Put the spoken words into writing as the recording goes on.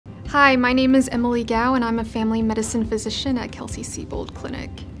Hi, my name is Emily Gao and I'm a family medicine physician at Kelsey-Seybold Clinic.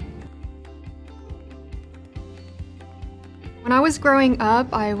 When I was growing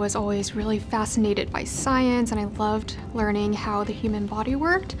up, I was always really fascinated by science and I loved learning how the human body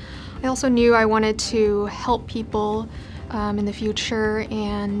worked. I also knew I wanted to help people in the future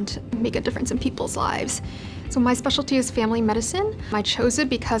and make a difference in people's lives. So my specialty is family medicine. I chose it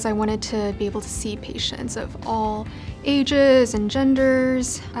because I wanted to be able to see patients of all ages and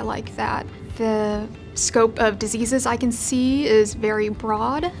genders. I like that the scope of diseases I can see is very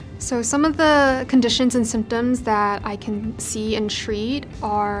broad. So some of the conditions and symptoms that I can see and treat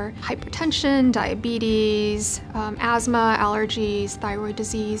are hypertension, diabetes, asthma, allergies, thyroid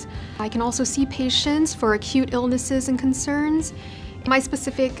disease. I can also see patients for acute illnesses and concerns. My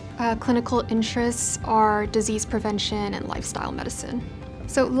specific clinical interests are disease prevention and lifestyle medicine.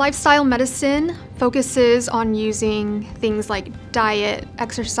 So lifestyle medicine focuses on using things like diet,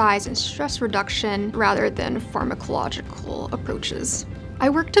 exercise, and stress reduction rather than pharmacological approaches. I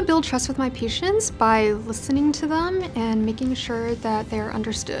work to build trust with my patients by listening to them and making sure that they're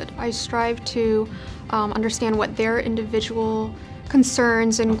understood. I strive to understand what their individual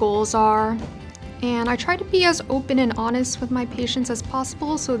concerns and goals are. And I try to be as open and honest with my patients as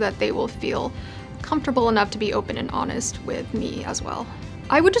possible so that they will feel comfortable enough to be open and honest with me as well.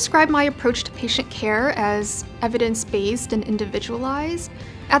 I would describe my approach to patient care as evidence-based and individualized.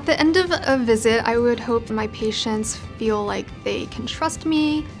 At the end of a visit, I would hope my patients feel like they can trust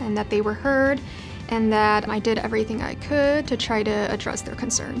me and that they were heard and that I did everything I could to try to address their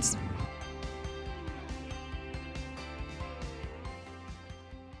concerns.